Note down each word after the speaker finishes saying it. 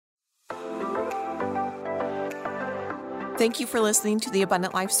Thank you for listening to the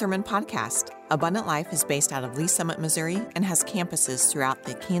Abundant Life Sermon Podcast. Abundant Life is based out of Lee Summit, Missouri, and has campuses throughout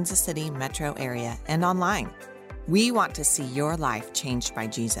the Kansas City metro area and online. We want to see your life changed by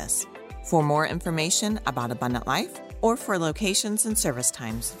Jesus. For more information about Abundant Life or for locations and service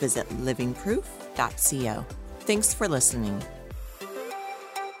times, visit livingproof.co. Thanks for listening.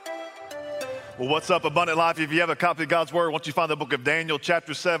 Well, what's up, Abundant Life? If you have a copy of God's Word, once you find the book of Daniel,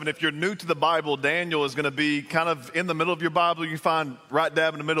 chapter 7, if you're new to the Bible, Daniel is going to be kind of in the middle of your Bible. You find right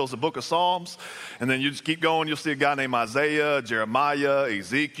dab in the middle is the book of Psalms, and then you just keep going. You'll see a guy named Isaiah, Jeremiah,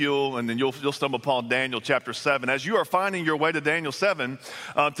 Ezekiel, and then you'll stumble upon Daniel chapter 7. As you are finding your way to Daniel 7,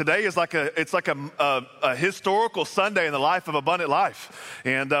 today is like a historical Sunday in the life of Abundant Life,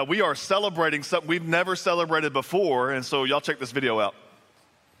 and we are celebrating something we've never celebrated before, and so y'all check this video out.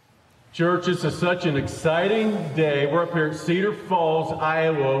 Church, this is such an exciting day. We're up here at Cedar Falls,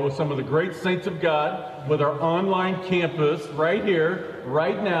 Iowa, with some of the great saints of God, with our online campus right here,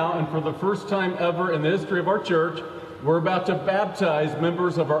 right now. And for the first time ever in the history of our church, we're about to baptize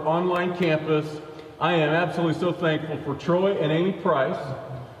members of our online campus. I am absolutely so thankful for Troy and Amy Price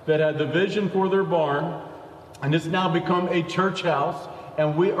that had the vision for their barn, and it's now become a church house.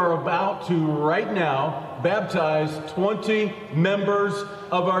 And we are about to, right now, baptize 20 members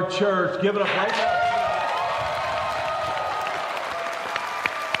of our church. Give it up right now.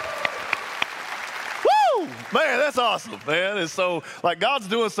 Woo! Man, that's awesome, man. And so, God's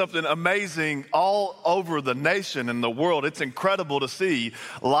doing something amazing all over the nation and the world. It's incredible to see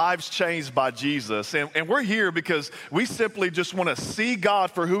lives changed by Jesus. And we're here because we simply just want to see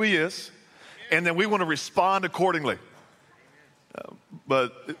God for who He is, and then we want to respond accordingly.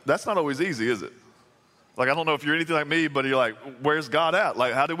 But that's not always easy, is it? I don't know if you're anything like me, but you're like, where's God at?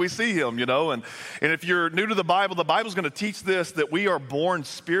 How do we see Him, you know? And if you're new to the Bible's going to teach this, that we are born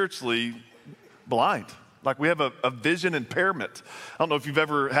spiritually blind. We have a vision impairment. I don't know if you've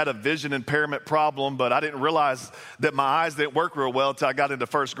ever had a vision impairment problem, but I didn't realize that my eyes didn't work real well until I got into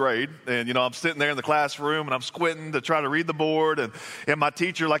first grade. And, I'm sitting there in the classroom and I'm squinting to try to read the board. And my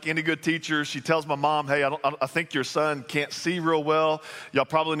teacher, like any good teacher, she tells my mom, hey, I think your son can't see real well. Y'all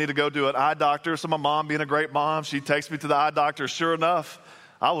probably need to go to an eye doctor. So my mom, being a great mom, she takes me to the eye doctor. Sure enough,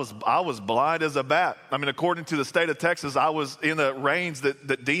 I was blind as a bat. According to the state of Texas, I was in a range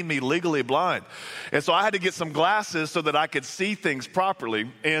that deemed me legally blind. And so I had to get some glasses so that I could see things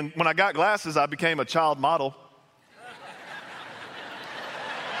properly. And when I got glasses, I became a child model.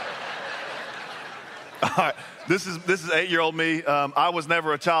 All right, this is 8-year-old me. I was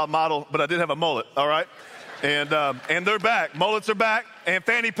never a child model, but I did have a mullet, all right? And they're back. Mullets are back, and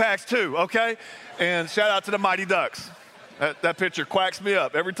fanny packs too, okay? And shout out to the Mighty Ducks. That picture quacks me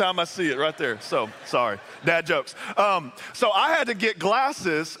up every time I see it right there. So, sorry. Dad jokes. So I had to get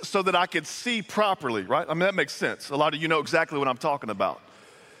glasses so that I could see properly, right? That makes sense. A lot of you know exactly what I'm talking about.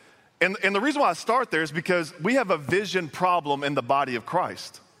 And the reason why I start there is because we have a vision problem in the body of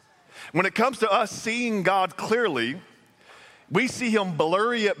Christ. When it comes to us seeing God clearly, we see Him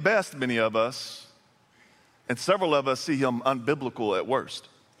blurry at best, many of us, and several of us see Him unbiblical at worst.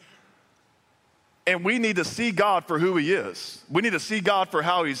 And we need to see God for who He is. We need to see God for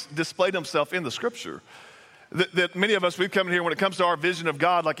how He's displayed Himself in the Scripture. That many of us, we've come in here, when it comes to our vision of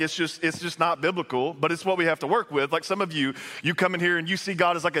God, it's just not biblical, but it's what we have to work with. Some of you come in here and you see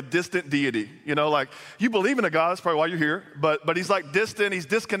God as a distant deity. You believe in a God, that's probably why you're here, but He's distant, He's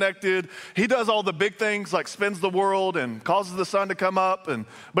disconnected. He does all the big things, spins the world and causes the sun to come up,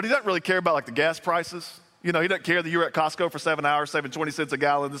 but He doesn't really care about the gas prices. He doesn't care that you were at Costco for 7 hours, saving 20 cents a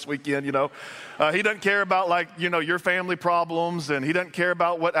gallon this weekend, He doesn't care about, your family problems, and He doesn't care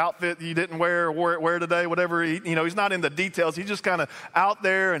about what outfit you didn't wear or wear today, whatever. He's not in the details. He's just kind of out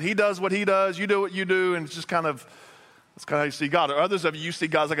there, and He does what He does, you do what you do, and it's just that's how you see God. Or others of you see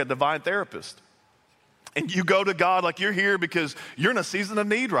God as like a divine therapist. And you go to God like you're here because you're in a season of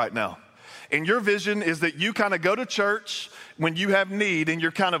need right now. And your vision is that you kind of go to church when you have need and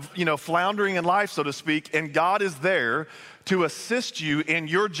you're kind of, floundering in life, so to speak, and God is there to assist you in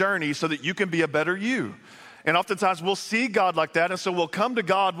your journey so that you can be a better you. And oftentimes we'll see God like that, and so we'll come to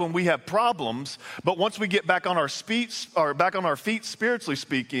God when we have problems, but once we get back on our feet, spiritually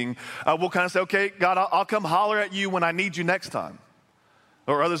speaking, we'll kind of say, okay, God, I'll come holler at you when I need you next time.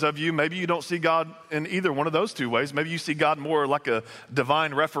 Or others of you, maybe you don't see God in either one of those two ways. Maybe you see God more like a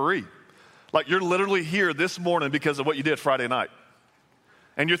divine referee. You're literally here this morning because of what you did Friday night.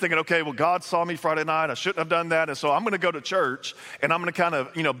 And you're thinking, okay, well, God saw me Friday night. I shouldn't have done that. And so I'm going to go to church and I'm going to kind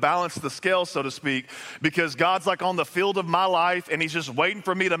of, balance the scale, so to speak, because God's on the field of my life and He's just waiting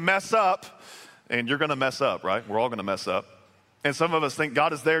for me to mess up. And you're going to mess up, right? We're all going to mess up. And some of us think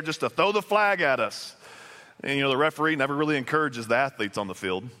God is there just to throw the flag at us. And, the referee never really encourages the athletes on the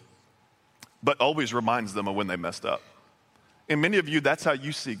field, but always reminds them of when they messed up. And many of you, that's how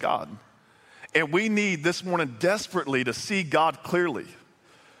you see God. And we need this morning desperately to see God clearly.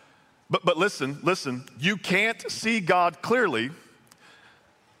 But listen, you can't see God clearly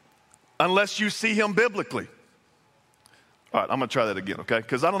unless you see him biblically. All right, I'm going to try that again, okay?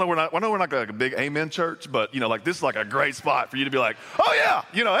 Because I know we're not like a big amen church, but, like this is like a great spot for you to be like, oh yeah,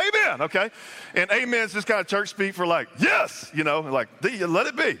 amen, okay? And amen is just kind of church speak for like, yes, like, let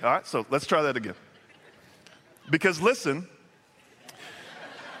it be. All right, so let's try that again. Because listen,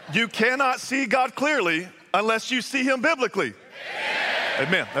 you cannot see God clearly unless you see him biblically.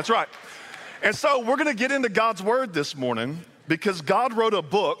 Amen, that's right. And so we're going to get into God's word this morning because God wrote a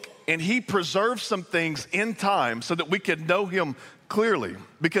book and he preserved some things in time so that we could know him clearly.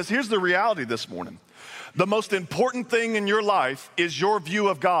 Because here's the reality this morning. The most important thing in your life is your view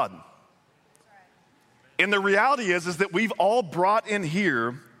of God. And the reality is that we've all brought in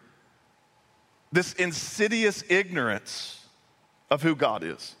here this insidious ignorance of who God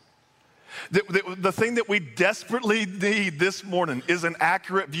is. The thing that we desperately need this morning is an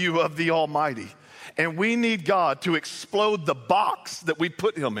accurate view of the Almighty. And we need God to explode the box that we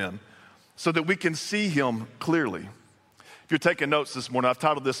put him in so that we can see him clearly. If you're taking notes this morning, I've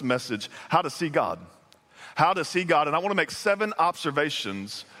titled this message, How to See God. How to See God. And I want to make 7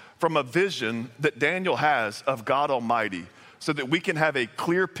 observations from a vision that Daniel has of God Almighty so that we can have a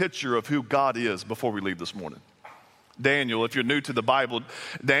clear picture of who God is before we leave this morning. Daniel, if you're new to the Bible,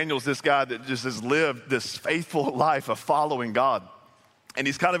 Daniel's this guy that just has lived this faithful life of following God. And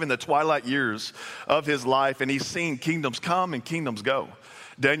he's kind of in the twilight years of his life, and he's seen kingdoms come and kingdoms go.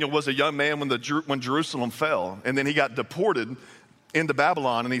 Daniel was a young man when Jerusalem fell, and then he got deported into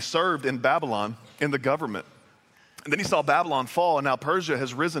Babylon, and he served in Babylon in the government. And then he saw Babylon fall, and now Persia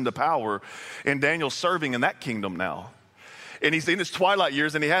has risen to power, and Daniel's serving in that kingdom now. And he's in his twilight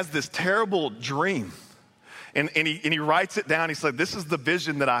years, and he has this terrible dream. And he writes it down. He said, this is the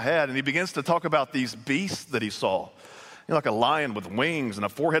vision that I had. And he begins to talk about these beasts that he saw. Like a lion with wings and a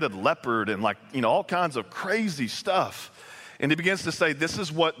four-headed leopard and all kinds of crazy stuff. And he begins to say, this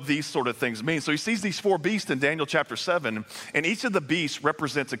is what these sort of things mean. So he sees these 4 beasts in Daniel chapter 7, and each of the beasts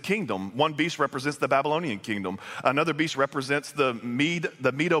represents a kingdom. One beast represents the Babylonian kingdom. Another beast represents the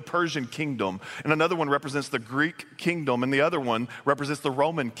Medo-Persian kingdom. And another one represents the Greek kingdom. And the other one represents the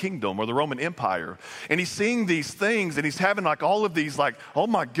Roman kingdom or the Roman Empire. And he's seeing these things, and he's having all of these oh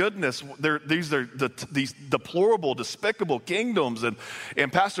my goodness, these are these deplorable, despicable kingdoms.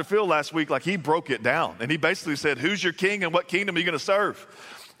 And Pastor Phil last week, he broke it down. And he basically said, who's your king and what kingdom are you going to serve?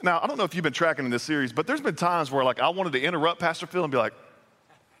 Now, I don't know if you've been tracking in this series, but there's been times where I wanted to interrupt Pastor Phil and be like,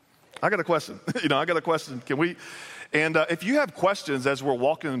 I got a question. I got a question. Can we? And if you have questions as we're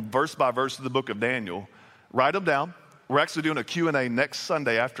walking verse by verse through the book of Daniel, write them down. We're actually doing a Q&A next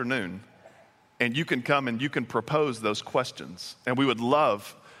Sunday afternoon, and you can come and you can propose those questions. And we would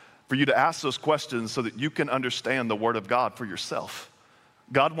love for you to ask those questions so that you can understand the Word of God for yourself.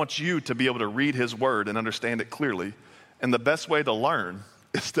 God wants you to be able to read his Word and understand it clearly. And the best way to learn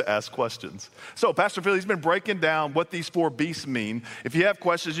is to ask questions. So Pastor Phil, he's been breaking down what these 4 beasts mean. If you have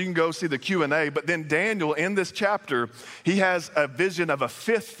questions, you can go see the Q&A. But then Daniel, in this chapter, he has a vision of a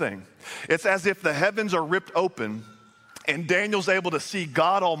 5th thing. It's as if the heavens are ripped open and Daniel's able to see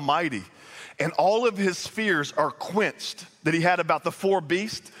God Almighty. And all of his fears are quenched that he had about the 4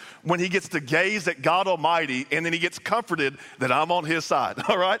 beasts when he gets to gaze at God Almighty, and then he gets comforted that I'm on his side,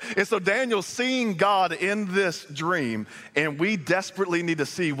 all right? And so Daniel's seeing God in this dream, and we desperately need to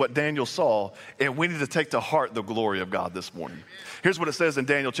see what Daniel saw, and we need to take to heart the glory of God this morning. Here's what it says in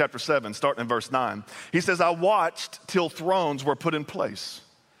Daniel chapter 7, starting in verse 9. He says, I watched till thrones were put in place,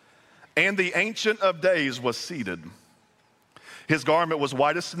 and the Ancient of Days was seated. His garment was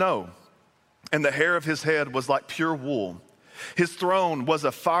white as snow, and the hair of his head was like pure wool. His throne was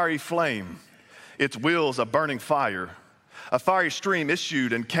a fiery flame, its wheels a burning fire. A fiery stream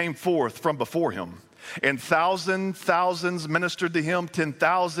issued and came forth from before him. And thousands ministered to him.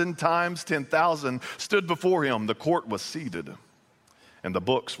 10,000 times 10,000 stood before him. The court was seated, and the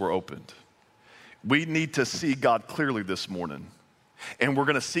books were opened. We need to see God clearly this morning. And we're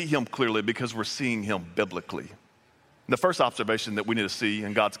going to see him clearly because we're seeing him biblically. The first observation that we need to see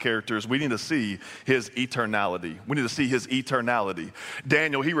in God's character is we need to see his eternality. We need to see his eternality.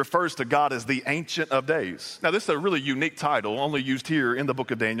 Daniel, he refers to God as the Ancient of Days. Now, this is a really unique title, only used here in the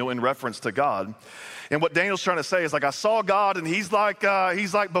book of Daniel in reference to God. And what Daniel's trying to say is I saw God, and he's like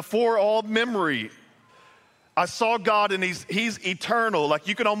before all memory. I saw God and he's eternal. Like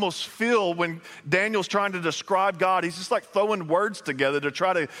you can almost feel when Daniel's trying to describe God, he's just like throwing words together to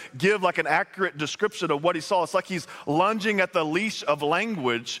try to give like an accurate description of what he saw. It's like he's lunging at the leash of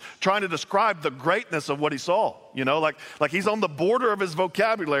language, trying to describe the greatness of what he saw. You know, like he's on the border of his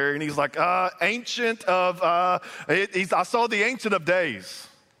vocabulary and he's like, ancient of, I saw the Ancient of Days.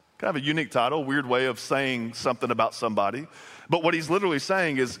 Kind of a unique title, weird way of saying something about somebody. But what he's literally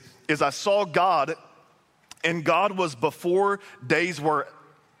saying is I saw God, and God was before days were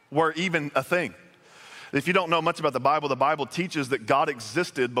even a thing. If you don't know much about the Bible teaches that God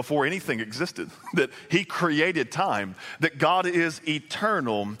existed before anything existed, that he created time, that God is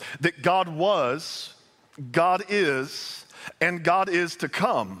eternal, that God was, God is, and God is to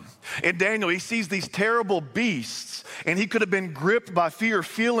come. And Daniel, he sees these terrible beasts, and he could have been gripped by fear,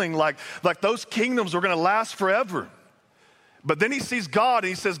 feeling like those kingdoms were going to last forever. But then he sees God and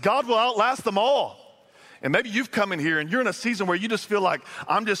he says, God will outlast them all. And maybe you've come in here and you're in a season where you just feel like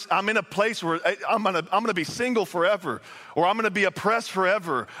I'm in a place where I'm gonna be single forever, or I'm gonna be oppressed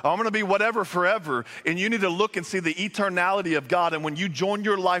forever, or I'm gonna be whatever forever. And you need to look and see the eternality of God. And when you join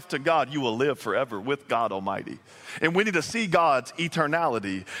your life to God, you will live forever with God Almighty. And we need to see God's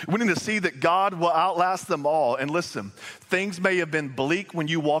eternality. We need to see that God will outlast them all. And listen, things may have been bleak when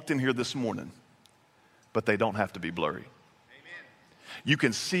you walked in here this morning, but they don't have to be blurry. You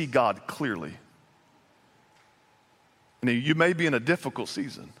can see God clearly. And you may be in a difficult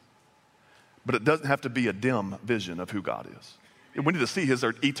season, but it doesn't have to be a dim vision of who God is. We need to see his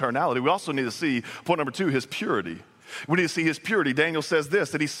eternality. We also need to see, point number 2, his purity. We need to see his purity. Daniel says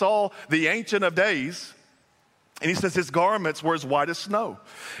this, that he saw the Ancient of Days, and he says his garments were as white as snow,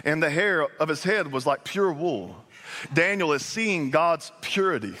 and the hair of his head was like pure wool. Daniel is seeing God's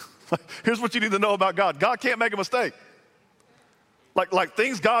purity. Here's what you need to know about God. God can't make a mistake. Like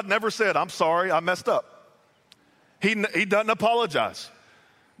things God never said, I'm sorry, I messed up. He doesn't apologize.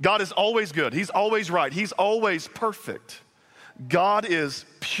 God is always good. He's always right. He's always perfect. God is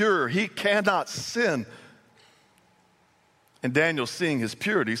pure. He cannot sin. And Daniel's seeing his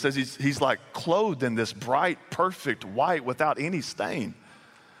purity. He says he's like clothed in this bright, perfect white without any stain.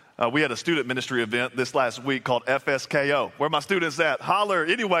 We had a student ministry event this last week called FSKO. Where are my students at? Holler.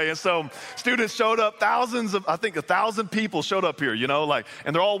 Anyway, and so students showed up, I think 1,000 people showed up here,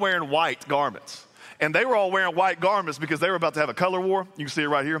 and they're all wearing white garments. And they were all wearing white garments because they were about to have a color war. You can see it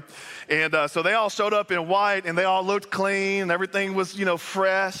right here. And so they all showed up in white, and they all looked clean. Everything was,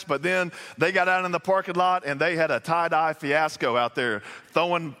 fresh. But then they got out in the parking lot, and they had a tie-dye fiasco out there,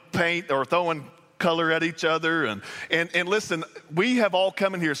 throwing paint or throwing color at each other. And listen, we have all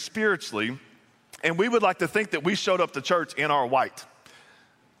come in here spiritually, and we would like to think that we showed up to church in our white.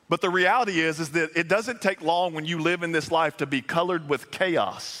 But the reality is that it doesn't take long when you live in this life to be colored with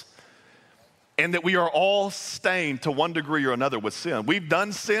chaos, and that we are all stained to one degree or another with sin. We've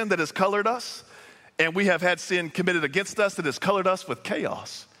done sin that has colored us, and we have had sin committed against us that has colored us with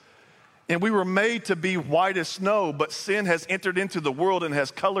chaos. And we were made to be white as snow, but sin has entered into the world and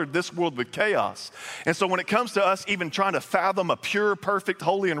has colored this world with chaos. And so when it comes to us even trying to fathom a pure, perfect,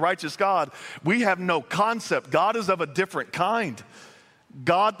 holy, and righteous God, we have no concept. God is of a different kind.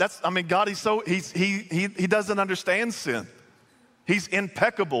 God, he doesn't understand sin. He's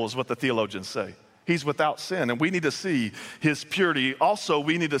impeccable is what the theologians say. He's without sin, and we need to see his purity. Also,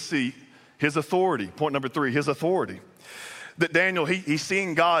 we need to see his authority. Point number 3, his authority. That Daniel, he's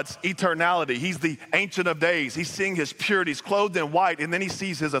seeing God's eternality. He's the Ancient of Days. He's seeing his purity. He's clothed in white, and then he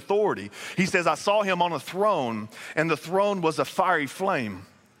sees his authority. He says, I saw him on a throne, and the throne was a fiery flame,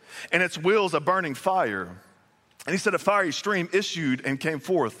 and its wheels a burning fire. And he said a fiery stream issued and came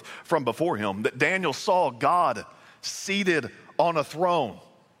forth from before him. That Daniel saw God seated on a throne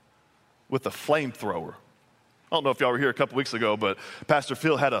with a flamethrower. I don't know if y'all were here a couple weeks ago, but Pastor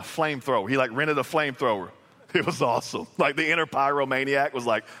Phil had a flamethrower. He rented a flamethrower. It was awesome. The inner pyromaniac was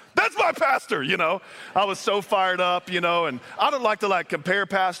like, that's my pastor, I was so fired up, and I don't like to compare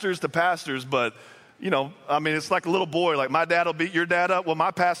pastors to pastors, but, it's like a little boy, my dad will beat your dad up. Well,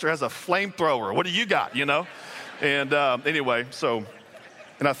 my pastor has a flamethrower. What do you got, And anyway,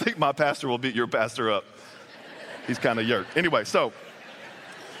 and I think my pastor will beat your pastor up. He's kind of yerk. Anyway,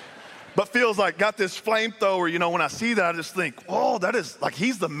 but feels like got this flamethrower, when I see that, I just think, oh, that is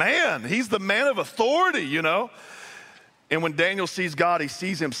he's the man. He's the man of authority, And when Daniel sees God, he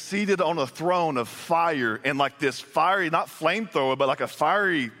sees him seated on a throne of fire, and this fiery, not flamethrower, but a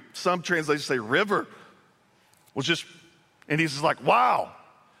fiery, some translations say river, and he's just like, wow,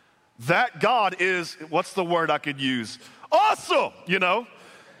 that God is, what's the word I could use? Awesome,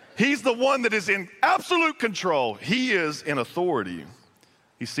 He's the one that is in absolute control. He is in authority.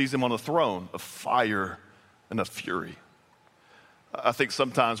 He sees him on a throne of fire and of fury. I think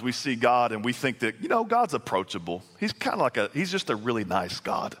sometimes we see God and we think that, God's approachable. He's he's just a really nice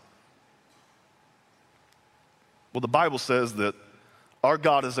God. Well, the Bible says that our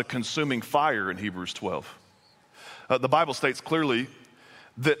God is a consuming fire in Hebrews 12. The Bible states clearly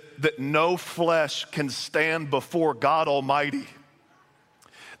that no flesh can stand before God Almighty.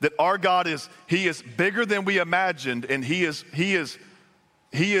 That our God is bigger than we imagined, and he is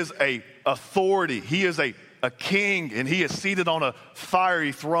a authority. He is a king, and he is seated on a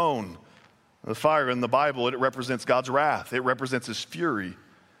fiery throne. The fire in the Bible, it represents God's wrath. It represents his fury.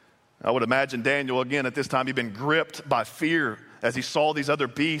 I would imagine Daniel, again, at this time, he'd been gripped by fear as he saw these other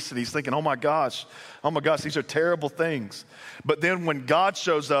beasts, and he's thinking, oh my gosh, these are terrible things. But then when God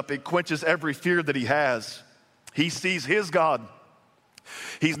shows up, it quenches every fear that he has. He sees his God.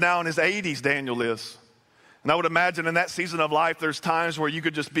 He's now in his 80s, Daniel is. And I would imagine in that season of life, there's times where you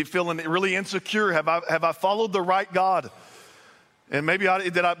could just be feeling really insecure. Have I followed the right God? And maybe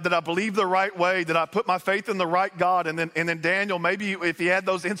did I believe the right way? Did I put my faith in the right God? And then Daniel, maybe if he had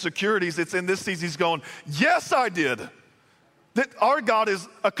those insecurities, it's in this season he's going, yes, I did. That our God is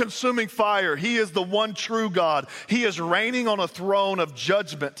a consuming fire. He is the one true God. He is reigning on a throne of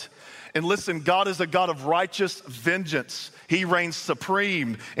judgment. And listen, God is a God of righteous vengeance. He reigns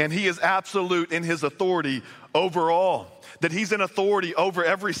supreme, and he is absolute in his authority over all. That he's in authority over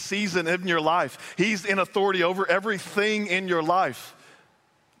every season in your life. He's in authority over everything in your life.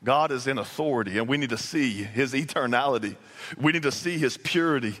 God is in authority, and we need to see his eternality. We need to see his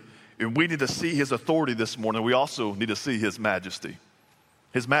purity, and we need to see his authority this morning. We also need to see his majesty.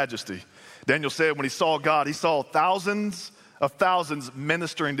 His majesty. Daniel said when he saw God, he saw thousands of thousands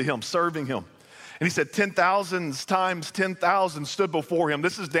ministering to him, serving him. And he said 10,000 times 10,000 stood before him.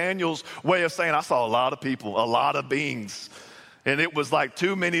 This is Daniel's way of saying, I saw a lot of people, a lot of beings. And it was like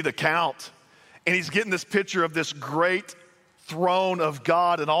too many to count. And he's getting this picture of this great throne of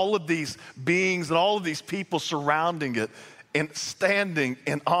God and all of these beings and all of these people surrounding it and standing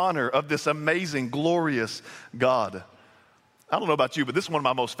in honor of this amazing, glorious God. I don't know about you, but this is one of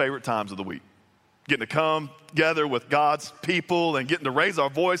my most favorite times of the week. Getting to come together with God's people and getting to raise our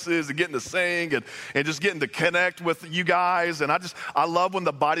voices and getting to sing and just getting to connect with you guys. And I love when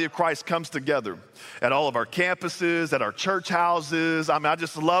the body of Christ comes together at all of our campuses, at our church houses. I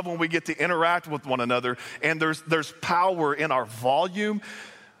just love when we get to interact with one another. And there's power in our volume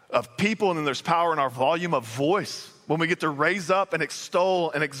of people, and then there's power in our volume of voice when we get to raise up and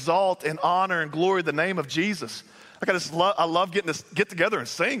extol and exalt and honor and glory the name of Jesus. I love getting to get together and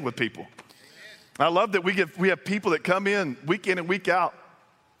sing with people. I love that we have people that come in and week out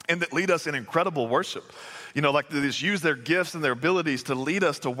and that lead us in incredible worship. Like they just use their gifts and their abilities to lead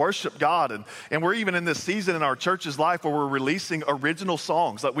us to worship God. And we're even in this season in our church's life where we're releasing original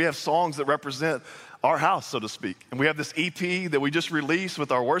songs. Like we have songs that represent our house, so to speak. And we have this EP that we just released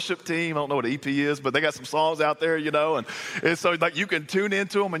with our worship team. I don't know what EP is, but they got some songs out there, And so like you can tune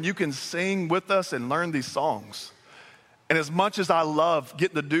into them and you can sing with us and learn these songs. And as much as I love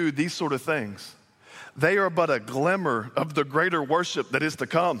getting to do these sort of things, they are but a glimmer of the greater worship that is to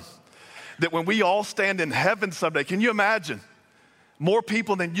come. That when we all stand in heaven someday, can you imagine more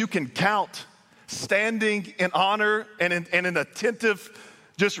people than you can count standing in honor and in attentive,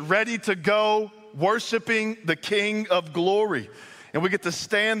 just ready to go, worshiping the King of glory. And we get to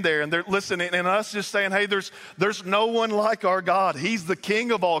stand there and they're listening and us just saying, hey, there's no one like our God. He's the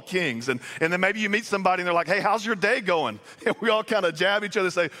King of all kings. And then maybe you meet somebody and they're like, hey, how's your day going? And we all kind of jab each other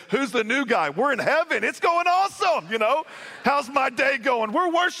and say, who's the new guy? We're in heaven. It's going awesome, How's my day going?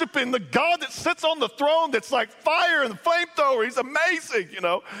 We're worshiping the God that sits on the throne that's like fire and flamethrower. He's amazing,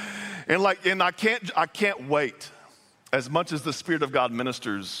 And I can't wait as much as the Spirit of God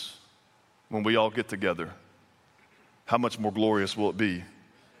ministers when we all get together. How much more glorious will it be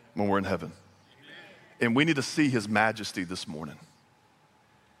when we're in heaven? And we need to see his majesty this morning.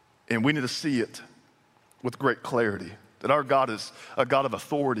 And we need to see it with great clarity. That our God is a God of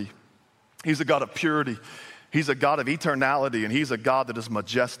authority. He's a God of purity. He's a God of eternality. And he's a God that is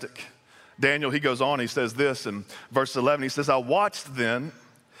majestic. Daniel, he goes on, he says this in verse 11. He says, I watched then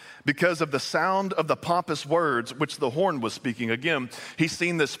because of the sound of the pompous words which the horn was speaking. Again, he's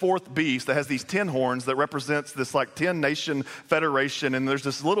seen this fourth beast that has these 10 horns that represents this like 10-nation federation. And there's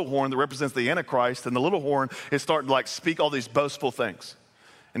this little horn that represents the Antichrist. And the little horn is starting to like speak all these boastful things.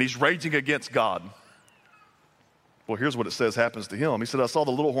 And he's raging against God. Well, here's what it says happens to him. He said, I saw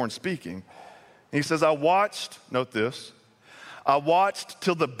the little horn speaking. And he says, I watched, note this, I watched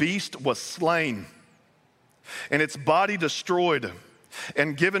till the beast was slain and its body destroyed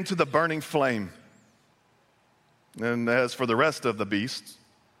and given to the burning flame. And as for the rest of the beasts,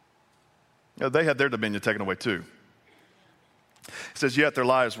 They had their dominion taken away too. It says, yet their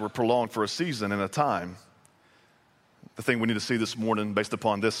lives were prolonged for a season and a time. The thing we need to see this morning based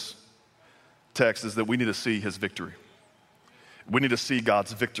upon this text is that we need to see his victory. We need to see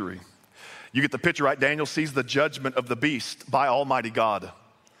God's victory. You get the picture, right? Daniel sees the judgment of the beast by Almighty God.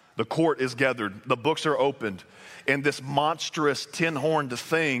 The court is gathered, the books are opened, and this monstrous 10-horned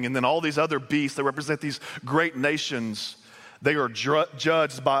thing, and then all these other beasts that represent these great nations, they are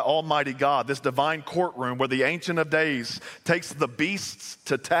judged by Almighty God, this divine courtroom where the Ancient of Days takes the beasts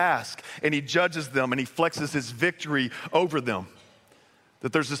to task, and he judges them, and he flexes his victory over them.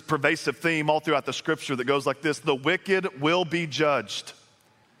 That there's this pervasive theme all throughout the scripture that goes like this: the wicked will be judged.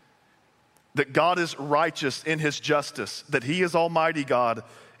 That God is righteous in his justice, that he is Almighty God,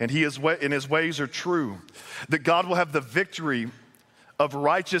 and and his ways are true. That God will have the victory of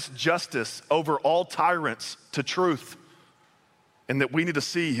righteous justice over all tyrants to truth. And that we need to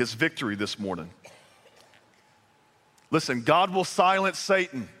see his victory this morning. Listen, God will silence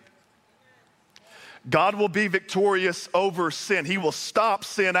Satan. God will be victorious over sin. He will stop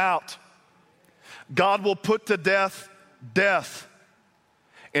sin out. God will put to death death.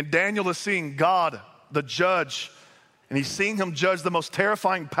 And Daniel is seeing God, the judge, and he's seeing him judge the most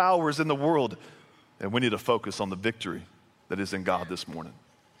terrifying powers in the world. And we need to focus on the victory that is in God this morning.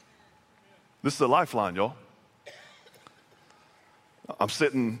 This is a lifeline, y'all. I'm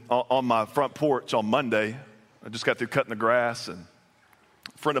sitting on my front porch on Monday. I just got through cutting the grass, and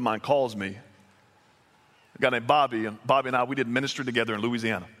a friend of mine calls me. A guy named Bobby, and Bobby and I, we did ministry together in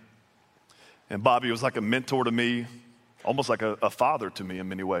Louisiana. And Bobby was like a mentor to me, almost like a father to me in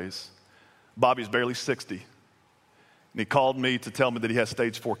many ways. Bobby's barely 60. And he called me to tell me that he has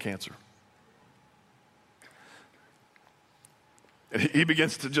stage 4 cancer. And he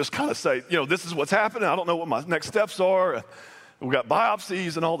begins to just kind of say, this is what's happening. I don't know what my next steps are. We got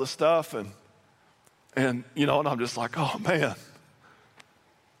biopsies and all this stuff. And I'm just like, oh, man.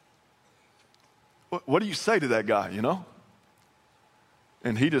 What do you say to that guy,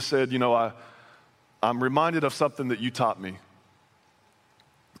 And he just said, I'm reminded of something that you taught me.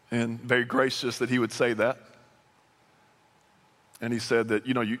 And very gracious that he would say that. And he said that,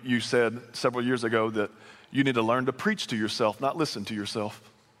 you said several years ago that you need to learn to preach to yourself, not listen to yourself.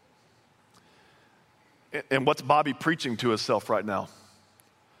 And what's Bobby preaching to himself right now?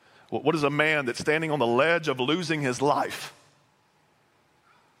 What is a man that's standing on the ledge of losing his life?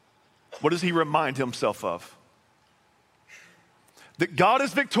 What does he remind himself of? That God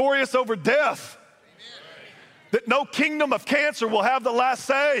is victorious over death. That no kingdom of cancer will have the last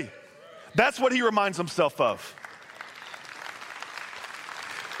say. That's what he reminds himself of.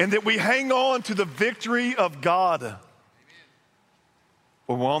 And that we hang on to the victory of God.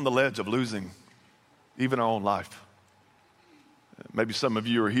 Or we're on the ledge of losing even our own life. Maybe some of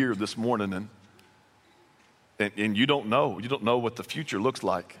you are here this morning and you don't know. You don't know what the future looks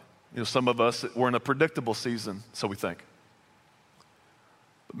like. Some of us, we're in a predictable season, so we think.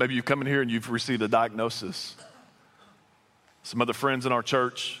 But maybe you've come in here and you've received a diagnosis. Some other friends in our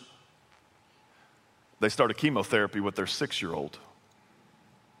church, they started chemotherapy with their 6-year-old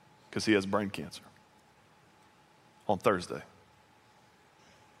because he has brain cancer on Thursday.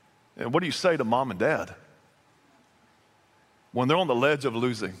 And what do you say to mom and dad when they're on the ledge of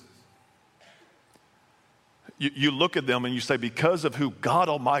losing? You look at them and you say, because of who God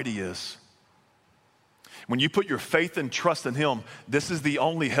Almighty is, when you put your faith and trust in him, this is the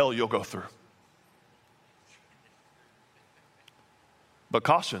only hell you'll go through. But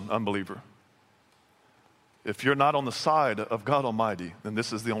caution, unbeliever. If you're not on the side of God Almighty, then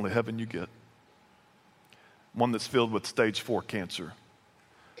this is the only heaven you get. One that's filled with stage 4 cancer.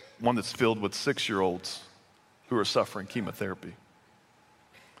 One that's filled with 6-year-olds who are suffering chemotherapy.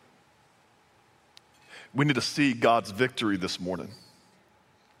 We need to see God's victory this morning.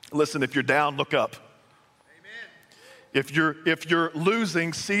 Listen, if you're down, look up. Amen. If you're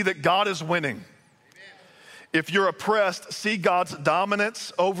losing, see that God is winning. Amen. If you're oppressed, see God's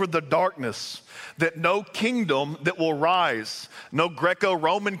dominance over the darkness. That no kingdom that will rise, no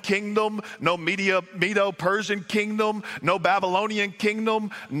Greco-Roman kingdom, no Medo-Persian kingdom, no Babylonian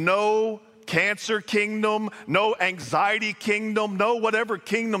kingdom, no cancer kingdom, no anxiety kingdom, no whatever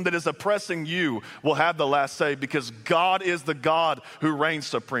kingdom that is oppressing you will have the last say, because God is the God who reigns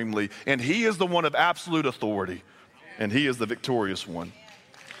supremely, and he is the one of absolute authority, and he is the victorious one.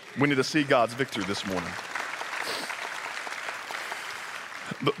 We need to see God's victory this morning.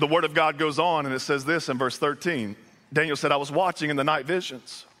 The word of God goes on, and it says this in verse 13. Daniel said, I was watching in the night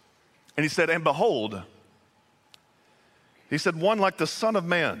visions, and he said, and behold, he said, one like the Son of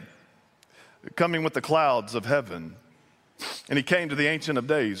Man, coming with the clouds of heaven. And he came to the Ancient of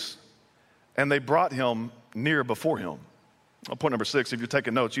Days, and they brought him near before him. Point number 6, if you're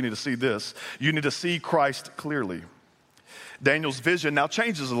taking notes, you need to see this. You need to see Christ clearly. Daniel's vision now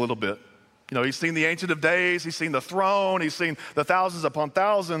changes a little bit. You know, he's seen the Ancient of Days, he's seen the throne, he's seen the thousands upon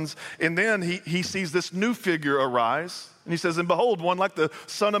thousands, and then he sees this new figure arise, and he says, and behold, one like the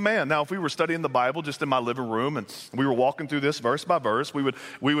Son of Man. Now, if we were studying the Bible just in my living room, and we were walking through this verse by verse, we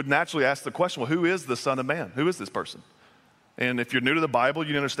would naturally ask the question, well, who is the Son of Man? Who is this person? And if you're new to the Bible,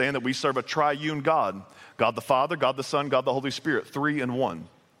 you understand that we serve a triune God. God the Father, God the Son, God the Holy Spirit, 3 in 1.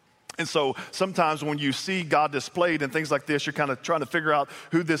 And so sometimes when you see God displayed and things like this, you're kind of trying to figure out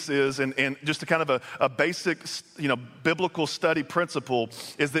who this is. And just a kind of a basic, biblical study principle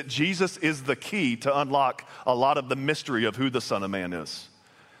is that Jesus is the key to unlock a lot of the mystery of who the Son of Man is.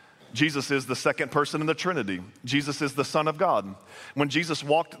 Jesus is the second person in the Trinity. Jesus is the Son of God. When Jesus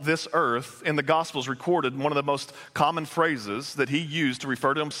walked this earth, in the Gospels recorded, one of the most common phrases that he used to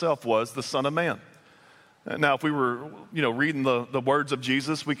refer to himself was the Son of Man. Now, if we were, reading the words of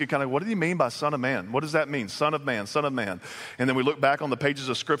Jesus, we could kind of, what did he mean by Son of Man? What does that mean? Son of Man, Son of Man. And then we look back on the pages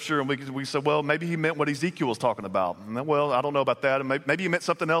of Scripture and we said, well, maybe he meant what Ezekiel was talking about. And then, well, I don't know about that. And maybe he meant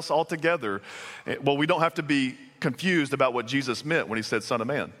something else altogether. Well, we don't have to be confused about what Jesus meant when he said Son of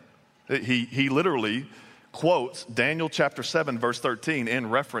Man. He literally quotes Daniel chapter 7, verse 13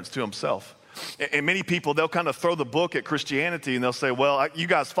 in reference to himself. And many people, they'll kind of throw the book at Christianity and they'll say, well, you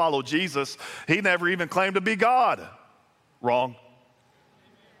guys follow Jesus. He never even claimed to be God. Wrong.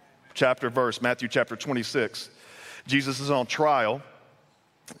 Chapter, verse, Matthew chapter 26. Jesus is on trial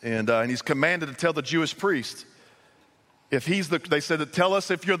and he's commanded to tell the Jewish priest, they said, tell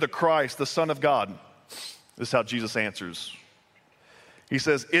us if you're the Christ, the Son of God. This is how Jesus answers. He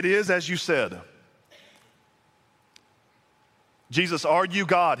says, it is as you said. Jesus, are you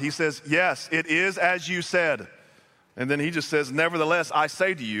God? He says, yes, it is as you said. And then he just says, nevertheless, I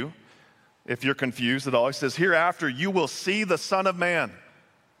say to you, if you're confused at all, he says, hereafter you will see the Son of Man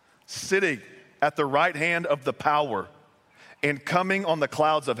sitting at the right hand of the power and coming on the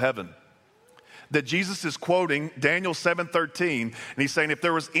clouds of heaven. That Jesus is quoting Daniel 7:13, and he's saying, if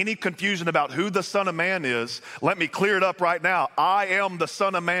there was any confusion about who the Son of Man is, let me clear it up right now. I am the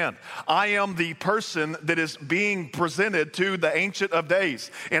Son of Man. I am the person that is being presented to the Ancient of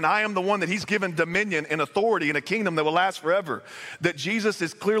Days, and I am the one that he's given dominion and authority in a kingdom that will last forever. That Jesus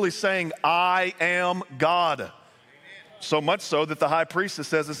is clearly saying, I am God. So much so that the high priest, it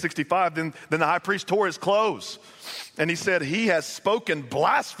says in 65, then the high priest tore his clothes, and he said, he has spoken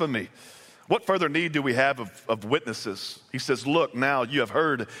blasphemy. What further need do we have of witnesses? He says, look, now you have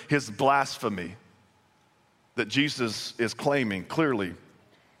heard his blasphemy. That Jesus is claiming clearly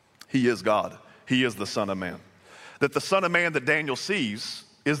he is God. He is the Son of Man. That the Son of Man that Daniel sees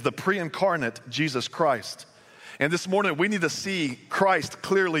is the pre-incarnate Jesus Christ. And this morning we need to see Christ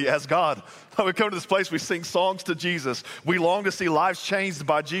clearly as God. We come to this place, we sing songs to Jesus. We long to see lives changed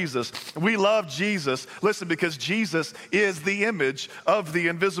by Jesus. We love Jesus, listen, because Jesus is the image of the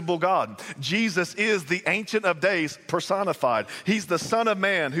invisible God. Jesus is the Ancient of Days personified. He's the Son of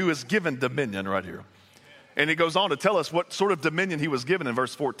Man who is given dominion right here. And he goes on to tell us what sort of dominion he was given in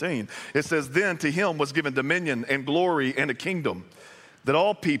verse 14. It says, then to him was given dominion and glory and a kingdom, that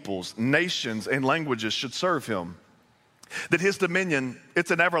all peoples, nations, and languages should serve him. That his dominion, it's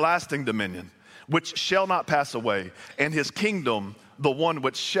an everlasting dominion, which shall not pass away, and his kingdom, the one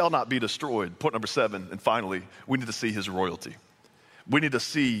which shall not be destroyed. Point number 7, and finally, we need to see his royalty. We need to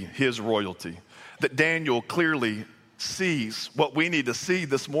see his royalty. That Daniel clearly sees what we need to see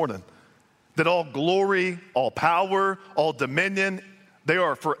this morning. That all glory, all power, all dominion, they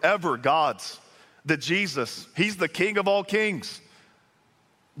are forever God's. That Jesus, he's the King of all kings.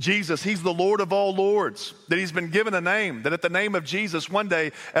 Jesus, he's the Lord of all lords, that he's been given a name, that at the name of Jesus, one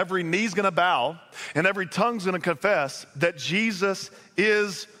day, every knee's gonna bow and every tongue's gonna confess that Jesus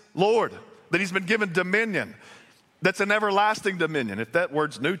is Lord, that he's been given dominion. That's an everlasting dominion. If that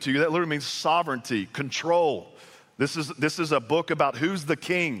word's new to you, that literally means sovereignty, control. This is a book about who's the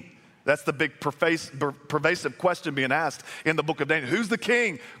king. That's the big pervasive question being asked in the book of Daniel. Who's the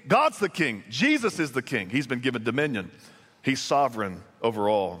king? God's the king. Jesus is the king. He's been given dominion. He's sovereign over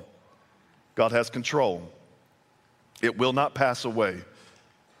all. God has control. It will not pass away,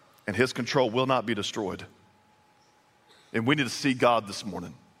 and his control will not be destroyed. And we need to see God this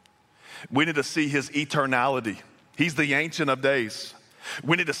morning. We need to see his eternality. He's the Ancient of Days.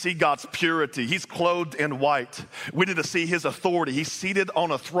 We need to see God's purity. He's clothed in white. We need to see his authority. He's seated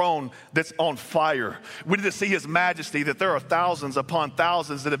on a throne that's on fire. We need to see his majesty, that there are thousands upon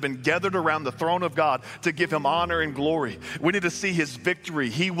thousands that have been gathered around the throne of God to give him honor and glory. We need to see his victory.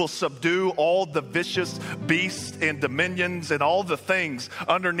 He will subdue all the vicious beasts and dominions and all the things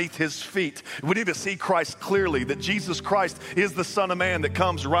underneath his feet. We need to see Christ clearly, that Jesus Christ is the Son of Man that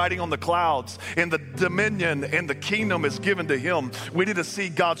comes riding on the clouds, and the dominion and the kingdom is given to him. We need to see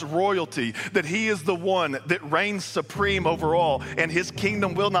God's royalty, that he is the one that reigns supreme over all, and his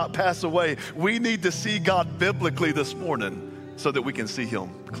kingdom will not pass away. We need to see God biblically this morning so that we can see him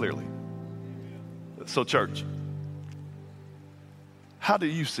clearly. So church, how do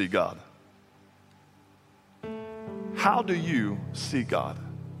you see God? How do you see God?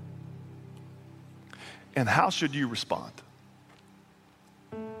 And how should you respond?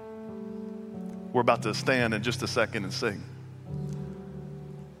 We're about to stand in just a second and sing,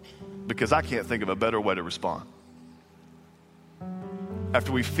 because I can't think of a better way to respond.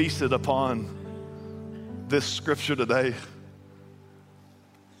 After we feasted upon this scripture today,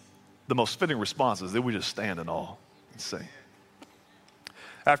 the most fitting response is that we just stand in awe and sing.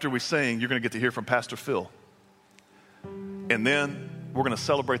 After we sing, you're going to get to hear from Pastor Phil. And then we're going to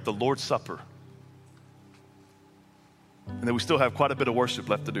celebrate the Lord's Supper. And then we still have quite a bit of worship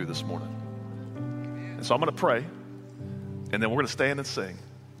left to do this morning. And so I'm going to pray, and then we're going to stand and sing.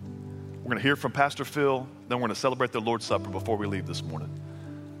 We're going to hear from Pastor Phil, then we're going to celebrate the Lord's Supper before we leave this morning.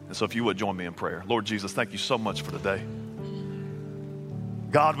 And so if you would join me in prayer. Lord Jesus, thank you so much for today.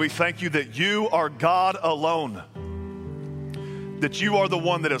 God, we thank you that you are God alone, that you are the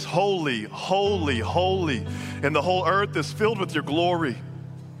one that is holy, holy, holy, and the whole earth is filled with your glory.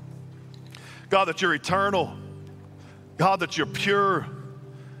 God, that you're eternal. God, that you're pure.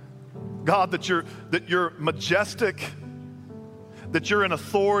 God, that you're majestic, that you're in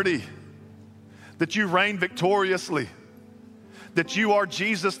authority, that you reign victoriously, that you are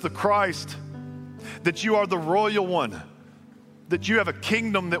Jesus the Christ, that you are the royal one, that you have a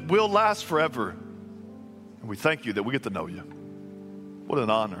kingdom that will last forever. And we thank you that we get to know you. What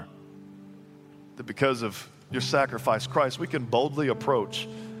an honor that because of your sacrifice, Christ, we can boldly approach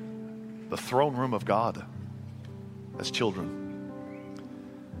the throne room of God as children.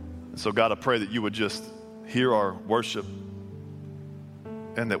 And so God, I pray that you would just hear our worship,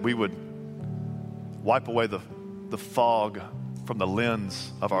 and that we would wipe away the fog from the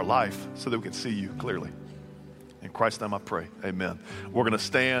lens of our life so that we can see you clearly. In Christ's name I pray, amen. We're going to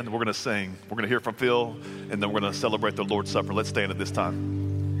stand, we're going to sing, we're going to hear from Phil, and then we're going to celebrate the Lord's Supper. Let's stand at this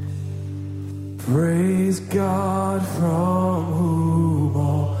time. Praise God from whom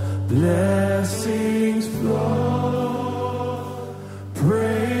all blessings flow.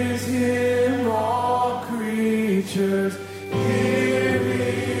 Praise him, all creatures here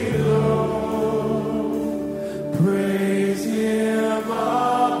below. Praise him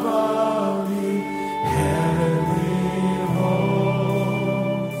above the heavenly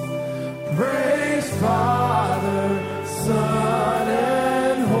host. Praise Father, Son,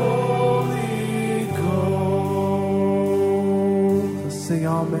 and Holy Ghost. Let's sing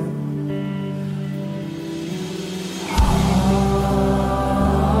amen.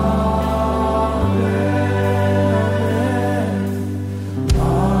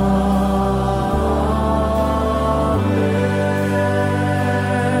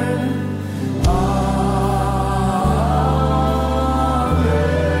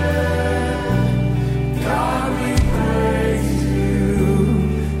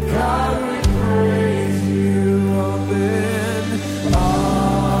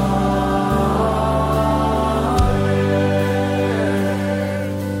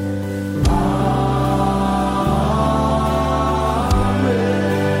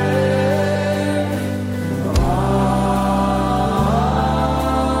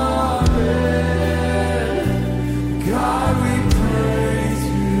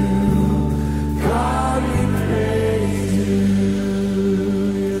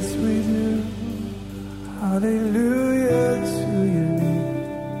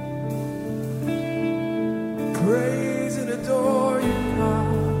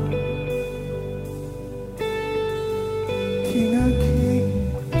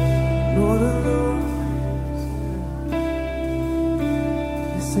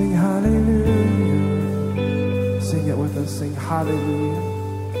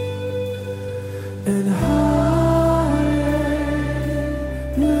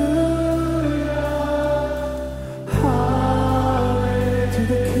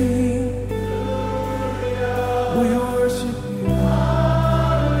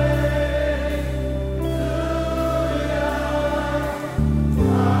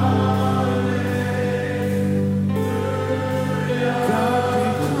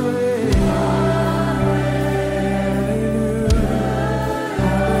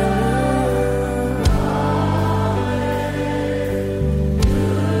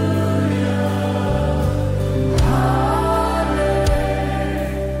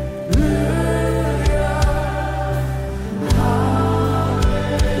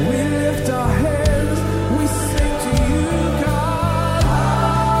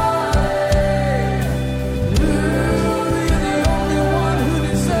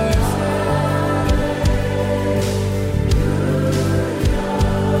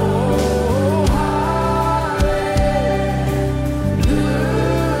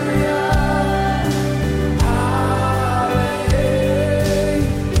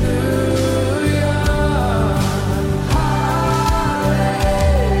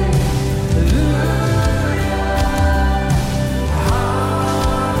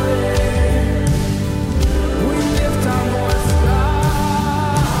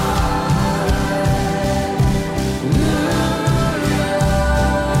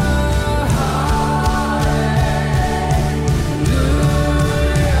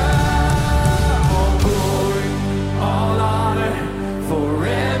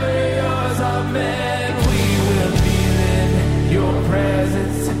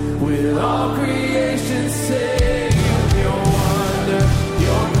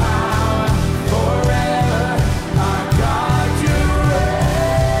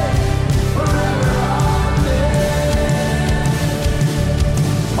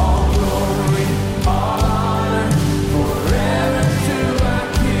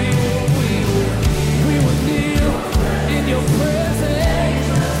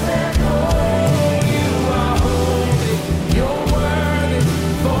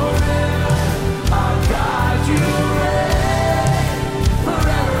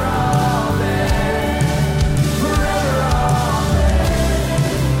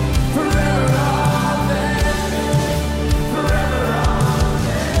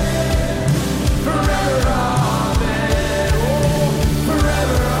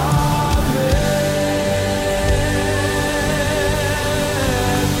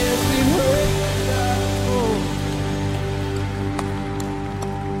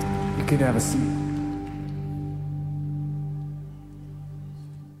 can have a seat.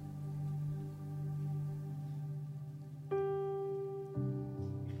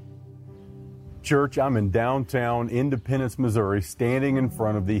 Church, I'm in downtown Independence, Missouri, standing in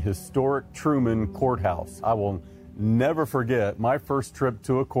front of the historic Truman Courthouse. I will never forget my first trip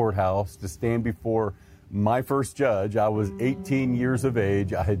to a courthouse to stand before my first judge. I was 18 years of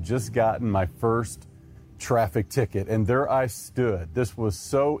age. I had just gotten my first traffic ticket, and there I stood. This was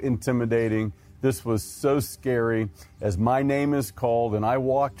so intimidating. This was so scary. As my name is called and I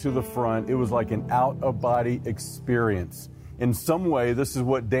walked to the front, it was like an out-of-body experience. In some way, this is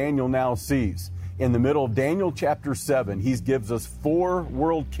what Daniel now sees. In the middle of Daniel chapter 7, he gives us 4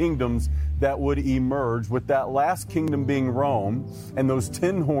 world kingdoms that would emerge, with that last kingdom being Rome, and those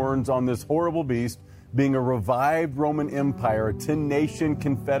 10 horns on this horrible beast being a revived Roman Empire, a 10-nation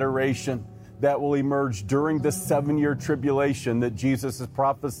confederation that will emerge during the 7-year tribulation that Jesus has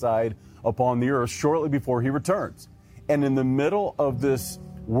prophesied upon the earth shortly before he returns. And in the middle of this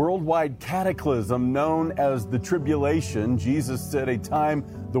worldwide cataclysm known as the tribulation, Jesus said, a time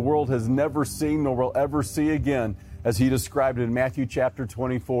the world has never seen nor will ever see again, as he described it in Matthew chapter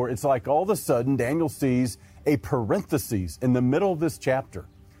 24. It's like all of a sudden Daniel sees a parenthesis in the middle of this chapter,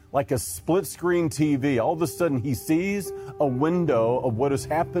 like a split screen TV. All of a sudden he sees a window of what is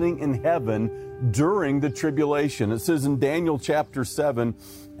happening in heaven during the tribulation. It says in Daniel chapter 7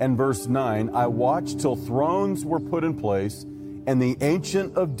 and verse 9, I watched till thrones were put in place, and the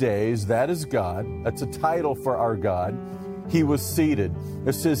Ancient of Days, that is God, that's a title for our God, he was seated.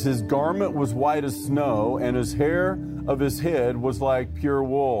 It says his garment was white as snow, and his hair of his head was like pure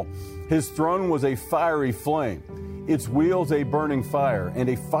wool. His throne was a fiery flame, its wheels a burning fire, and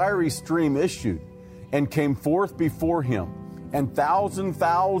a fiery stream issued and came forth before him. And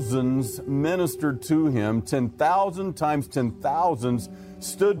thousands ministered to him. 10,000 times 10,000s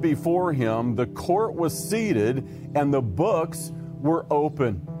stood before him. The court was seated, and the books were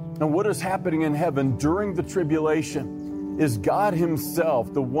open. And what is happening in heaven during the tribulation is God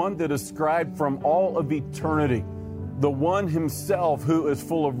himself, the one that is scribed from all of eternity, the one himself who is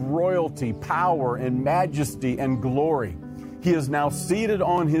full of royalty, power, and majesty and glory. He is now seated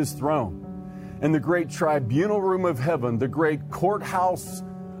on his throne in the great tribunal room of heaven, the great courthouse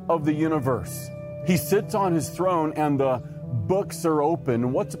of the universe. He sits on his throne, and the books are open.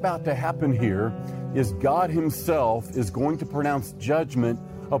 And what's about to happen here is God himself is going to pronounce judgment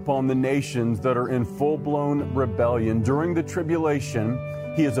upon the nations that are in full-blown rebellion. During the tribulation,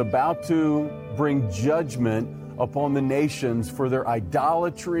 he is about to bring judgment upon the nations for their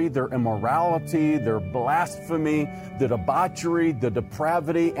idolatry, their immorality, their blasphemy, the debauchery, the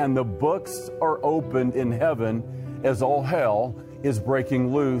depravity, and the books are opened in heaven as all hell is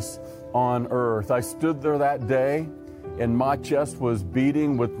breaking loose on earth. I stood there that day, and my chest was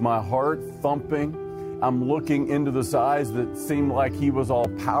beating with my heart thumping. I'm looking into those eyes that seemed like he was all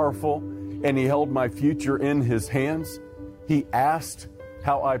powerful, and he held my future in his hands. He asked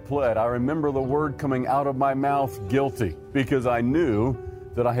how I pled. I remember the word coming out of my mouth, guilty, because I knew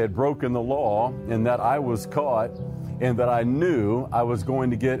that I had broken the law and that I was caught and that I knew I was going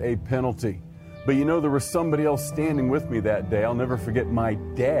to get a penalty. But you know, there was somebody else standing with me that day. I'll never forget, my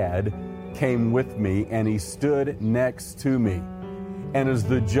dad came with me, and he stood next to me. And as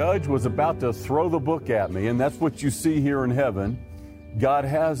the judge was about to throw the book at me, and that's what you see here in heaven, God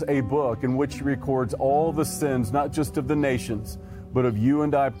has a book in which he records all the sins, not just of the nations, but of you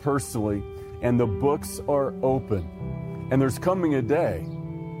and I personally, and the books are open. And there's coming a day,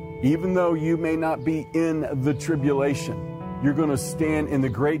 even though you may not be in the tribulation, you're going to stand in the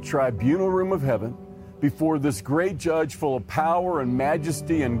great tribunal room of heaven before this great judge full of power and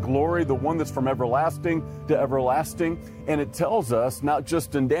majesty and glory, the one that's from everlasting to everlasting. And it tells us, not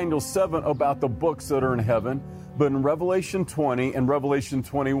just in Daniel 7 about the books that are in heaven, but in Revelation 20 and Revelation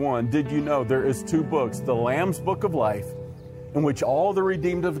 21, did you know there is 2 books, the Lamb's Book of Life, in which all the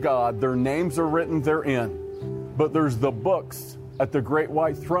redeemed of God, their names are written therein. But there's the books at the great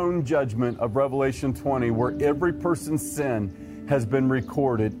white throne judgment of Revelation 20, where every person's sin has been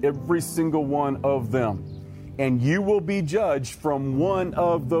recorded, every single one of them. And you will be judged from one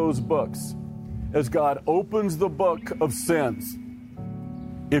of those books. As God opens the book of sins,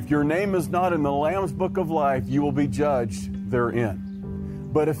 if your name is not in the Lamb's Book of Life, you will be judged therein.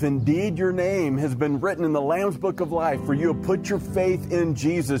 But if indeed your name has been written in the Lamb's Book of Life, for you have put your faith in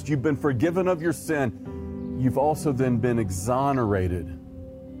Jesus, you've been forgiven of your sin, you've also then been exonerated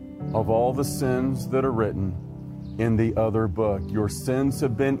of all the sins that are written in the other book. Your sins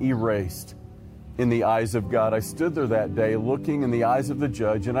have been erased in the eyes of God. I stood there that day looking in the eyes of the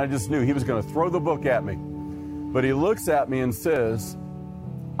judge, and I just knew he was going to throw the book at me. But he looks at me and says,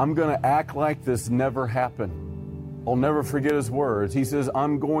 I'm going to act like this never happened. I'll never forget his words. He says,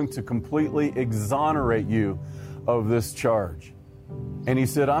 I'm going to completely exonerate you of this charge. And he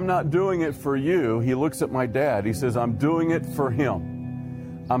said, I'm not doing it for you. He looks at my dad. He says, I'm doing it for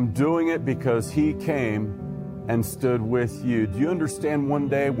him. I'm doing it because he came and stood with you. Do you understand one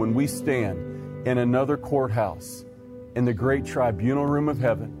day when we stand in another courthouse in the great tribunal room of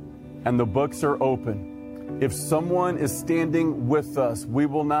heaven and the books are open, if someone is standing with us, we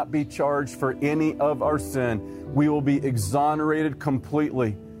will not be charged for any of our sin. We will be exonerated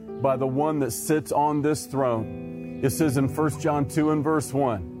completely by the one that sits on this throne. It says in 1 John 2 and verse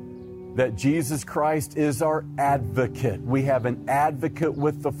 1 that Jesus Christ is our advocate. We have an advocate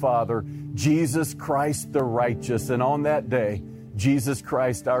with the Father, Jesus Christ the righteous. And on that day, Jesus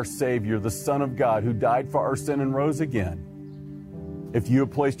Christ, our Savior, the Son of God, who died for our sin and rose again. If you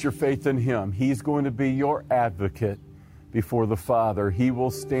have placed your faith in him, he's going to be your advocate before the Father. He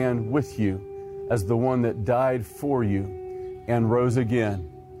will stand with you as the one that died for you and rose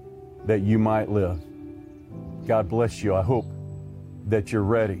again that you might live. God bless you. I hope that you're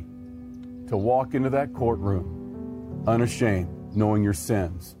ready to walk into that courtroom unashamed, knowing your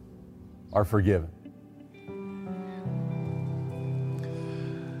sins are forgiven.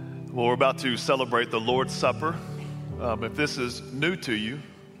 Well, we're about to celebrate the Lord's Supper. If this is new to you,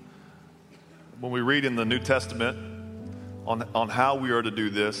 when we read in the New Testament on how we are to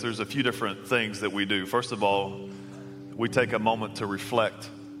do this, there's a few different things that we do. First of all, we take a moment to reflect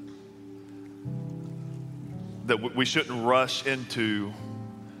that we shouldn't rush into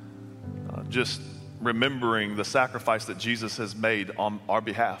just remembering the sacrifice that Jesus has made on our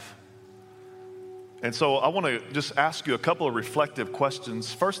behalf. And so I want to just ask you a couple of reflective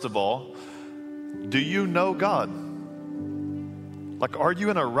questions. First of all, do you know God? Like, are you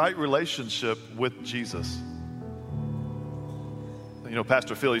in a right relationship with Jesus? You know,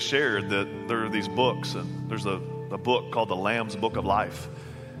 Pastor Philly shared that there are these books, and there's a book called the Lamb's Book of Life.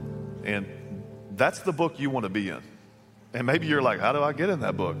 And that's the book you want to be in. And maybe you're like, how do I get in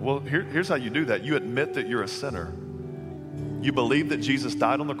that book? Well, here's how you do that. You admit that you're a sinner. You believe that Jesus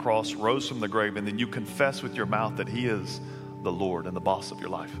died on the cross, rose from the grave, and then you confess with your mouth that he is the Lord and the boss of your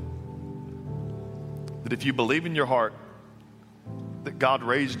life. That if you believe in your heart that God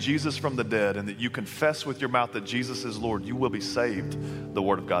raised Jesus from the dead and that you confess with your mouth that Jesus is Lord, you will be saved, the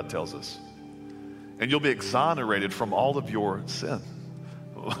Word of God tells us. And you'll be exonerated from all of your sin.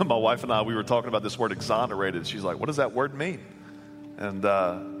 My wife and I, we were talking about this word exonerated. She's like, what does that word mean?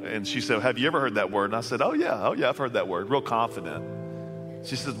 And she said, have you ever heard that word? And I said, oh yeah, I've heard that word, real confident.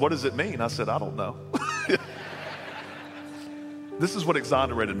 She said, what does it mean? I said, I don't know. This is what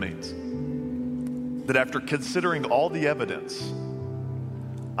exonerated means. That after considering all the evidence,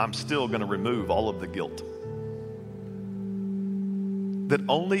 I'm still going to remove all of the guilt. That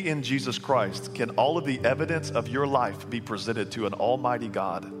only in Jesus Christ can all of the evidence of your life be presented to an almighty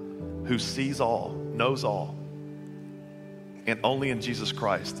God who sees all, knows all. And only in Jesus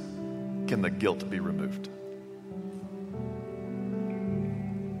Christ can the guilt be removed.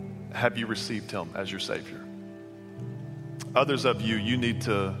 Have you received him as your Savior? Others of you, you need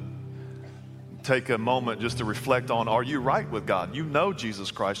to take a moment just to reflect on, are you right with God? You know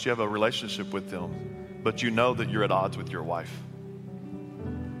Jesus Christ, you have a relationship with him, but you know that you're at odds with your wife.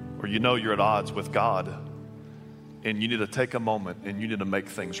 Or you know you're at odds with God, and you need to take a moment and you need to make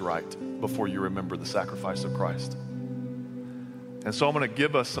things right before you remember the sacrifice of Christ. And so I'm going to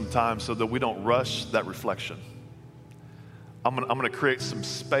give us some time so that we don't rush that reflection. I'm going to create some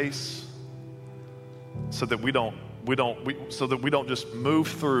space so that we don't just move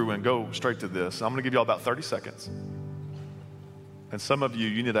through and go straight to this. I'm going to give you all about 30 seconds. And some of you,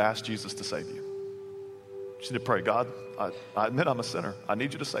 you need to ask Jesus to save you. You need to pray, God, I admit I'm a sinner. I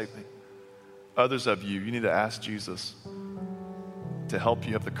need you to save me. Others of you, you need to ask Jesus to help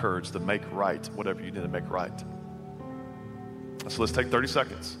you have the courage to make right whatever you need to make right. So let's take 30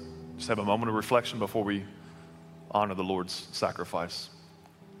 seconds. Just have a moment of reflection before we honor the Lord's sacrifice.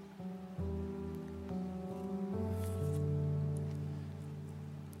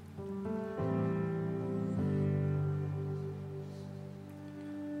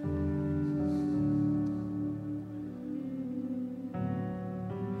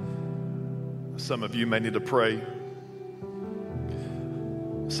 Some of you may need to pray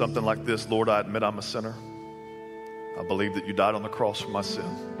something like this. Lord, I admit I'm a sinner. I believe that you died on the cross for my sin.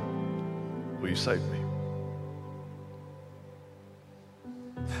 Will you save me?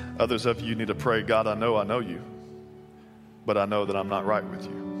 Others of you need to pray, God, I know you, but I know that I'm not right with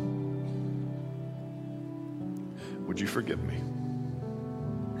you. Would you forgive me?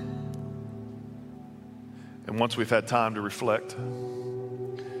 And once we've had time to reflect,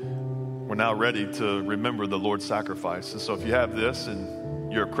 we're now ready to remember the Lord's sacrifice. And so if you have this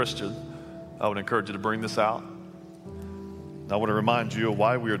and you're a Christian, I would encourage you to bring this out. I want to remind you of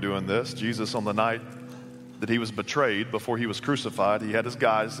why we are doing this. Jesus, on the night that he was betrayed, before he was crucified, he had his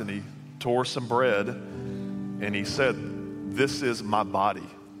guys and he tore some bread and he said, "This is my body."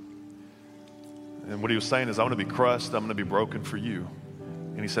 And what he was saying is, I want to be crushed, I'm going to be broken for you.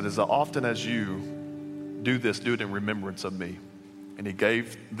 And he said, as often as you do this, do it in remembrance of me. And he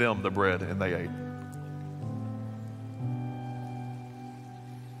gave them the bread and they ate.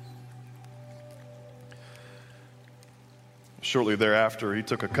 Shortly thereafter, he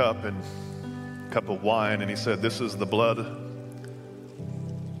took a cup of wine, and he said, "This is the blood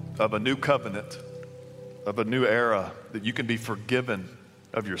of a new covenant, of a new era, that you can be forgiven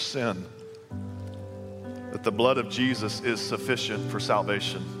of your sin, that the blood of Jesus is sufficient for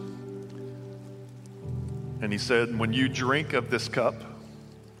salvation." And he said, when you drink of this cup,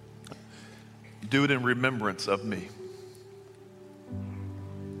 do it in remembrance of me.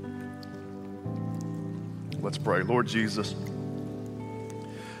 Let's pray. Lord Jesus,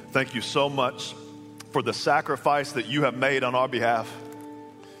 thank you so much for the sacrifice that you have made on our behalf.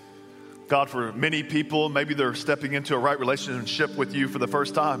 God, for many people, maybe they're stepping into a right relationship with you for the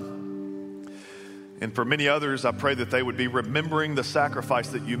first time. And for many others, I pray that they would be remembering the sacrifice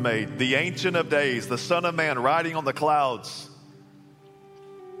that you made. The Ancient of Days, the Son of Man riding on the clouds,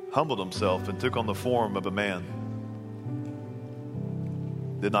 humbled himself and took on the form of a man.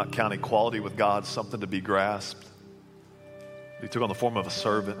 Did not count equality with God something to be grasped. He took on the form of a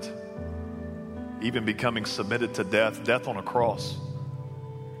servant, even becoming submitted to death on a cross.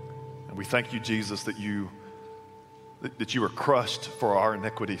 And we thank you, Jesus, that you were crushed for our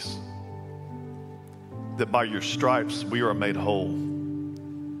iniquities, that by your stripes we are made whole.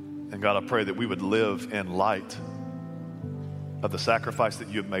 And God, I pray that we would live in light of the sacrifice that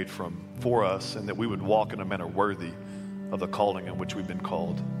you have made for us, and that we would walk in a manner worthy of the calling in which we've been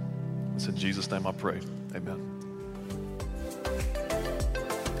called. It's in Jesus' name I pray. Amen.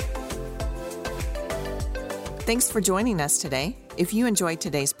 Thanks for joining us today. If you enjoyed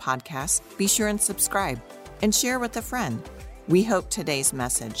today's podcast, be sure and subscribe and share with a friend. We hope today's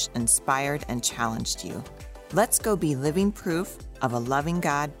message inspired and challenged you. Let's go be living proof of a loving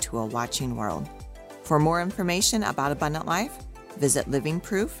God to a watching world. For more information about Abundant Life, visit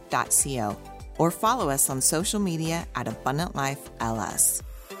livingproof.co or follow us on social media at Abundant Life LS.